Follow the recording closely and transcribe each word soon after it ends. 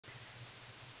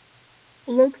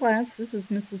Hello class, this is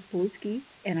Mrs. Polisky,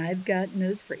 and I've got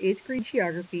notes for 8th grade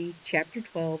Geography, Chapter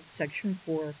 12, Section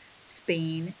 4,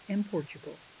 Spain and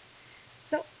Portugal.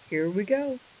 So, here we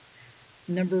go.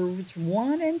 Numbers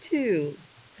 1 and 2.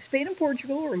 Spain and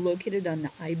Portugal are located on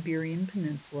the Iberian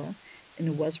Peninsula in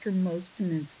the westernmost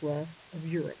peninsula of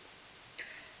Europe.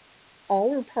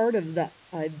 All or part of the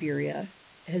Iberia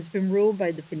has been ruled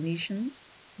by the Phoenicians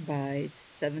by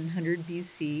 700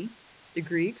 BC, the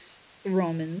Greeks, the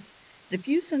Romans, and a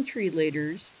few centuries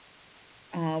later,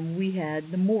 we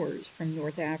had the Moors from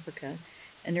North Africa,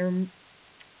 and their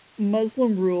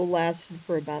Muslim rule lasted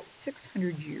for about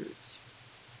 600 years.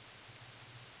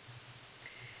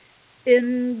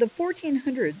 In the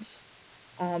 1400s,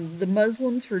 the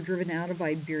Muslims were driven out of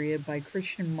Iberia by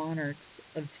Christian monarchs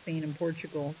of Spain and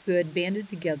Portugal who had banded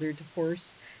together to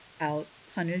force out,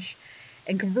 punish,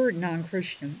 and convert non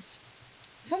Christians.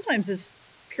 Sometimes this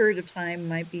period of time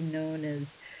might be known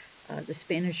as the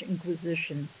Spanish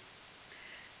Inquisition.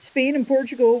 Spain and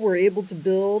Portugal were able to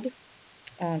build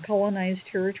colonized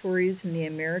territories in the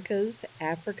Americas,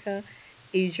 Africa,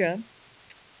 Asia,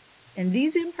 and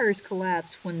these empires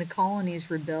collapsed when the colonies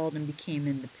rebelled and became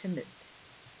independent.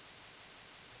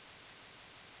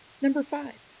 Number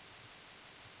 5.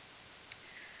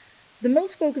 The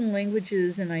most spoken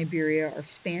languages in Iberia are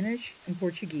Spanish and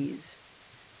Portuguese.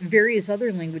 Various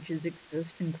other languages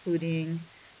exist, including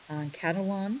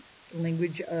Catalan, the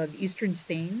language of eastern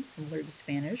Spain, similar to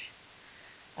Spanish,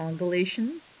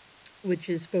 Galician, which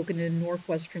is spoken in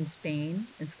northwestern Spain,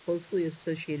 is closely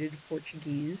associated to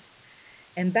Portuguese,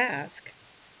 and Basque,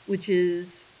 which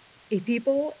is a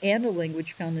people and a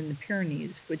language found in the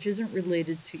Pyrenees, which isn't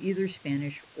related to either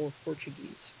Spanish or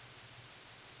Portuguese.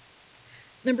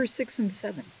 Number 6 and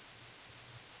 7.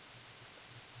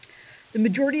 The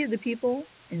majority of the people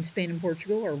in Spain and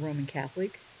Portugal are Roman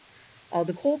Catholic.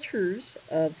 The cultures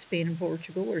of Spain and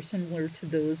Portugal are similar to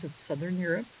those of Southern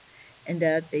Europe in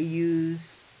that they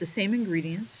use the same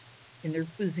ingredients in their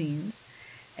cuisines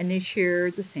and they share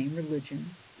the same religion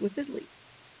with Italy.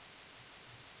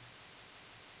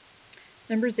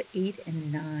 Numbers 8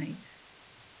 and 9.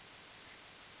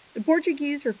 The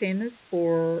Portuguese are famous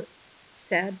for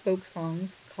sad folk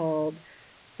songs called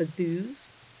fados,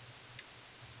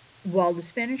 while the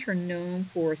Spanish are known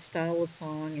for a style of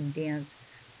song and dance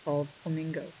called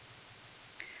flamenco.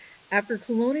 After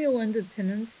colonial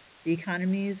independence, the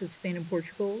economies of Spain and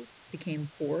Portugal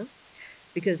became poor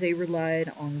because they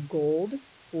relied on gold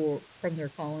from their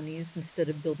colonies instead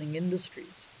of building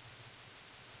industries.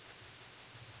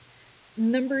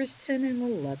 Numbers 10 and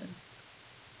 11.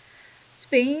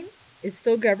 Spain is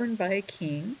still governed by a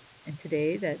king, and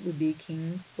today that would be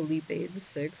King Felipe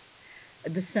VI, a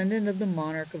descendant of the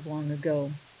monarch of long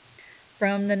ago.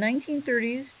 From the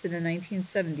 1930s to the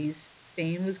 1970s,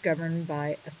 Spain was governed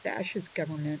by a fascist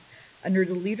government under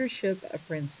the leadership of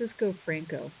Francisco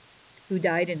Franco, who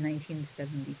died in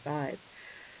 1975.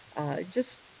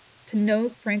 Just to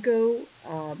note, Franco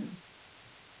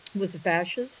was a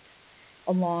fascist,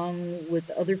 along with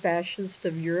other fascists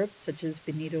of Europe, such as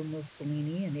Benito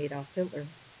Mussolini and Adolf Hitler.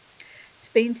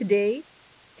 Spain today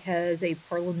has a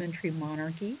parliamentary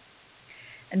monarchy,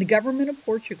 and the government of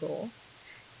Portugal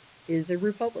is a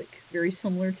republic, very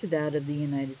similar to that of the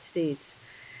United States,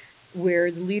 where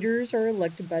the leaders are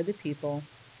elected by the people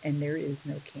and there is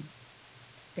no king.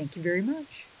 Thank you very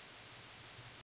much.